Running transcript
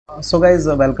So guys,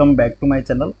 welcome back to my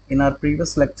channel. In our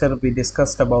previous lecture, we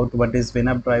discussed about what is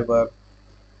WinApp driver,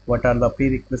 what are the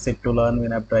prerequisites to learn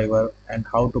WinApp driver, and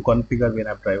how to configure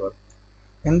WinApp driver.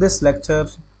 In this lecture,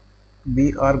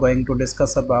 we are going to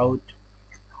discuss about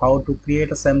how to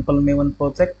create a sample Maven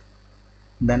project,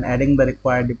 then adding the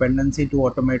required dependency to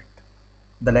automate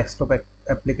the desktop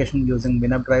application using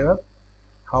WinApp driver,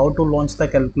 how to launch the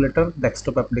calculator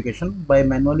desktop application by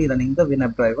manually running the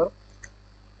WinApp driver.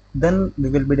 Then we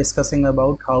will be discussing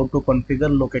about how to configure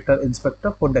locator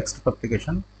inspector for desktop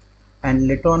application, and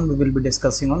later on we will be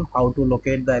discussing on how to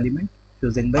locate the element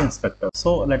using the inspector.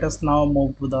 So let us now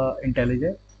move to the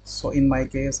IntelliJ. So in my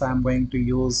case, I am going to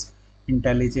use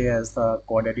IntelliJ as the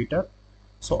code editor.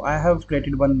 So I have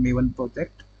created one Maven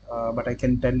project, but I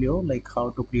can tell you like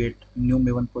how to create new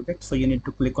Maven project. So you need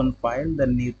to click on file,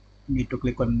 then need to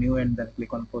click on new, and then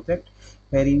click on project,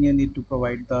 wherein you need to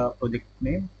provide the project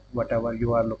name whatever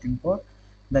you are looking for.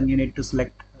 Then you need to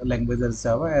select language as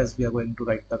Java, as we are going to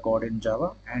write the code in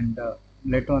Java, and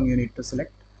later on you need to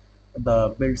select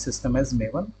the build system as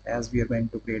Maven, as we are going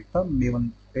to create the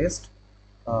Maven based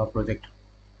project.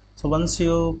 So once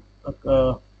you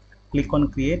click on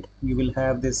create, you will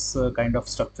have this kind of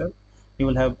structure. You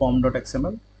will have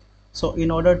pom.xml. So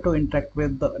in order to interact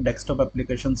with the desktop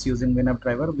applications using WinApp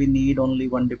driver, we need only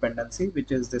one dependency,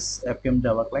 which is this Appium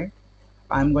Java client.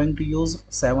 I'm going to use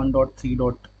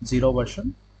 7.3.0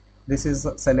 version. This is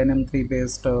Selenium 3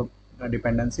 based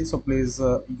dependency, so please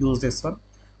use this one.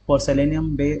 For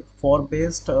Selenium 4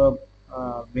 based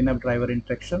WinApp driver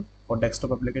interaction for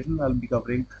desktop application, I'll be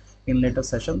covering in later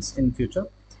sessions in future.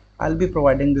 I'll be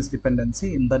providing this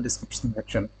dependency in the description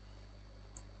section.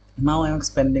 Now I'm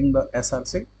expanding the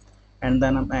src, and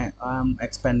then I'm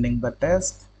expanding the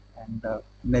test, and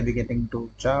navigating to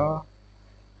Java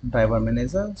driver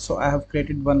manager. So I have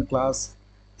created one class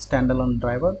standalone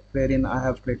driver, wherein I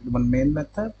have created one main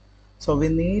method. So we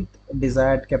need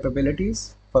desired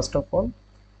capabilities first of all,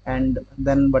 and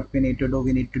then what we need to do,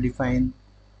 we need to define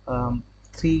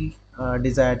three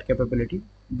desired capability.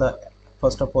 The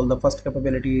first of all, the first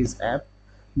capability is app,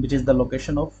 which is the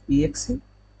location of exe,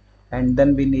 and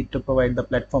then we need to provide the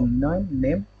platform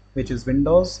name, which is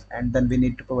Windows, and then we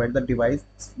need to provide the device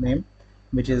name,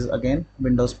 which is again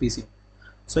Windows PC.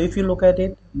 So if you look at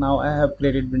it, now I have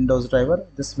created Windows driver.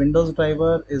 This Windows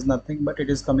driver is nothing but it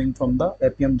is coming from the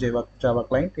Appium Java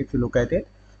client. If you look at it,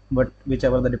 but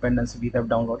whichever the dependency we have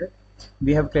downloaded,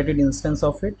 we have created instance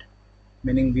of it,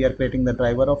 meaning we are creating the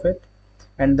driver of it,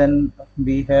 and then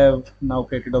we have now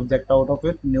created object out of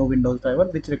it, new Windows driver,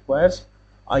 which requires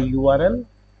a URL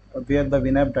where the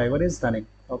WinApp driver is running.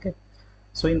 Okay,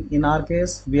 so in our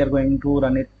case, we are going to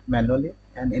run it manually,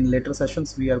 and in later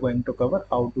sessions we are going to cover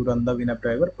how to run the WinApp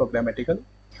driver programmatically.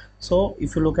 So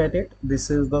if you look at it, this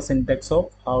is the syntax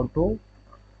of how to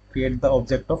create the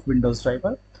object of Windows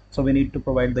driver. So we need to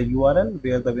provide the URL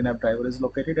where the WinApp driver is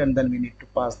located, and then we need to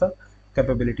pass the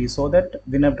capability so that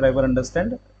WinApp driver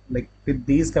understand like with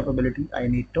these capability I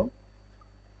need to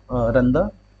run the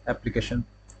application.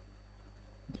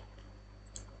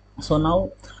 So now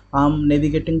I'm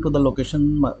navigating to the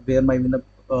location where my WinApp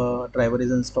driver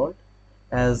is installed,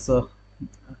 as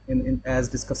as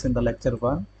discussed in the lecture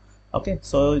 1. Okay,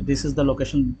 so this is the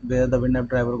location where the WinApp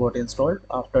driver got installed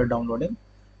after downloading.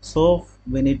 So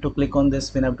we need to click on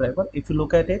this WinApp driver. If you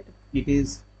look at it, it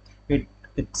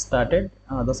started,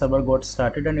 the server got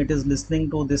started, and it is listening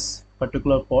to this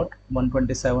particular port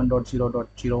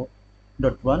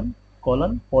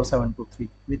 127.0.0.1:4723,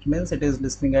 which means it is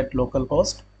listening at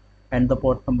localhost, and the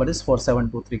port number is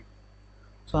 4723.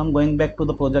 So I'm going back to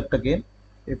the project again.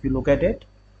 If you look at it,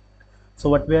 so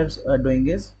what we are doing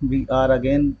is we are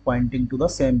again pointing to the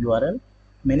same URL,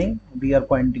 meaning we are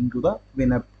pointing to the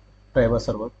WinApp driver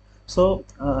server. So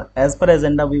as per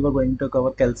agenda, we were going to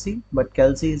cover Kelsey, but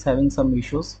Kelsey is having some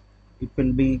issues. It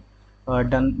will be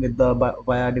done with the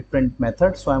via different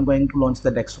methods. So I'm going to launch the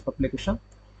desktop application.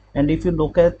 And if you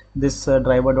look at this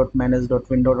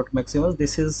driver.manage.window.maximus,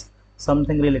 this is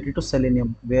something related to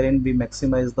Selenium, wherein we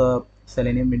maximize the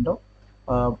Selenium window,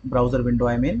 browser window,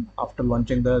 I mean, after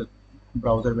launching the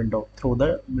browser window through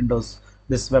the Windows,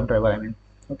 this web driver, I mean.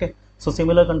 Okay, so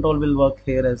similar control will work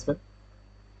here as well.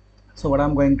 So what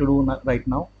I'm going to do right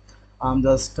now, I'm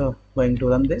just going to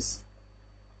run this.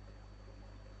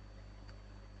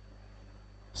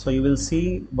 So you will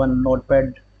see one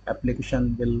Notepad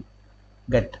application will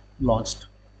get launched,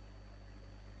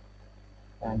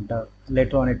 and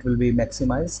later on it will be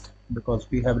maximized because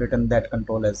we have written that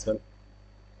control as well.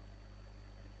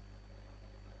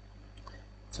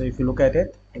 So if you look at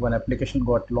it, one application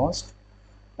got launched,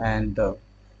 and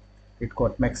it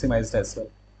got maximized as well.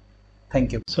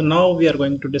 Thank you. So now we are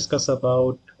going to discuss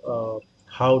about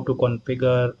how to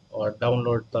configure or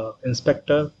download the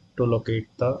inspector to locate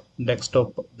the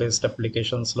desktop based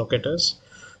applications locators.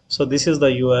 So this is the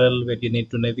URL where you need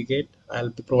to navigate. I'll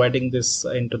be providing this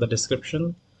into the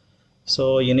description.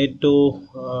 So you need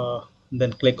to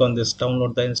then click on this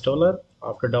download the installer.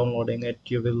 After downloading it,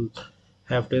 you will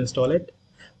have to install it.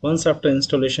 Once after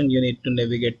installation, you need to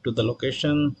navigate to the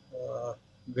location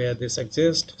where this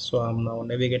exists. So I'm now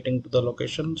navigating to the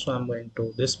location. So I'm going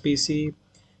to this PC,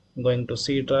 going to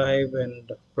C drive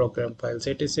and program files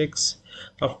 86.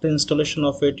 After installation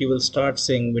of it, you will start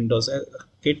seeing Windows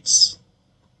kits,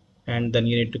 and then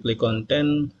you need to click on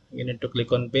 10. You need to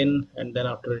click on bin, and then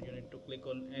after you need to click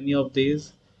on any of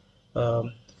these.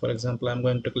 For example, I'm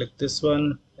going to click this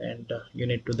one, and you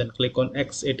need to then click on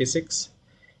x86,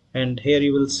 and here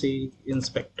you will see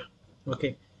inspect.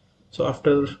 Okay, so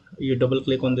after you double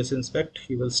click on this inspect,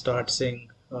 you will start seeing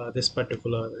this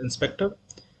particular inspector.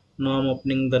 Now I'm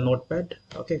opening the notepad.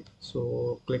 Okay,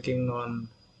 so clicking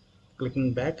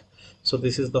back, so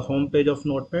this is the home page of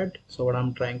notepad. So what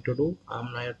I'm trying to do,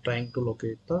 I'm now trying to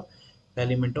locate the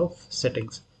element of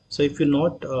settings. So if you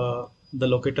note, the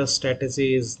locator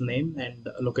strategy is name and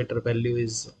locator value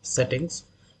is settings.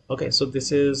 Okay, so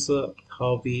this is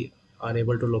how we are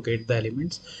able to locate the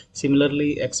elements.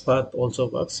 Similarly, XPath also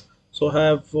works. So I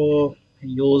have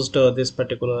used this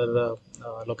particular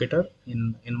locator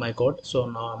in my code. So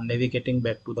now I'm navigating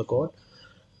back to the code.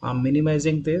 I'm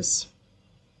minimizing this,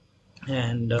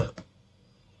 and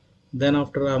then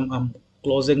after I'm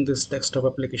closing this desktop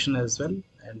application as well.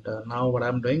 And now what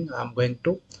I'm doing, I'm going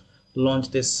to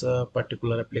launch this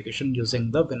particular application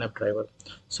using the WinApp driver.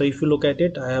 So if you look at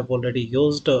it, I have already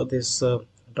used this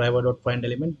driver.find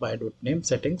element by .name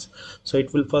settings. So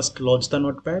it will first launch the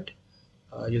notepad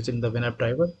using the WinApp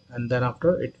driver, and then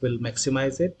after it will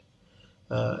maximize it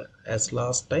as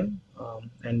last time,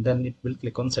 and then it will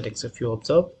click on settings. If you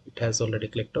observe, it has already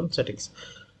clicked on settings.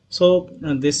 So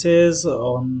this is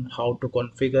on how to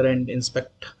configure and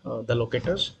inspect the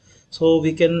locators. So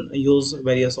we can use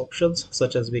various options,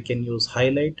 such as we can use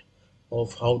highlight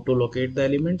of how to locate the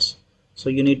elements. So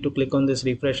you need to click on this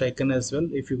refresh icon as well.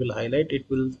 If you will highlight, it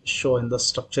will show in the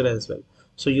structure as well.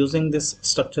 So using this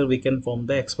structure, we can form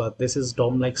the XPath. This is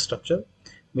DOM like structure,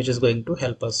 which is going to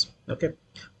help us. Okay,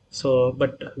 so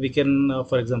but we can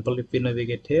for example, if we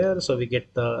navigate here, so we get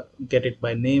it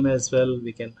by name as well.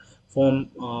 We can form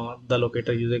the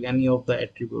locator using any of the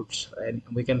attributes, and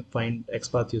we can find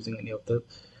XPath using any of the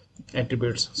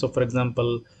attributes. So for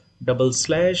example, double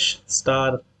slash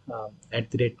star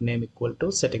 @name equal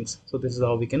to settings. So this is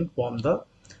how we can form the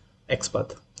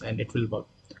XPath, and it will work.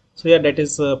 So yeah, that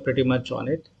is pretty much on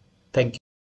it. Thank you.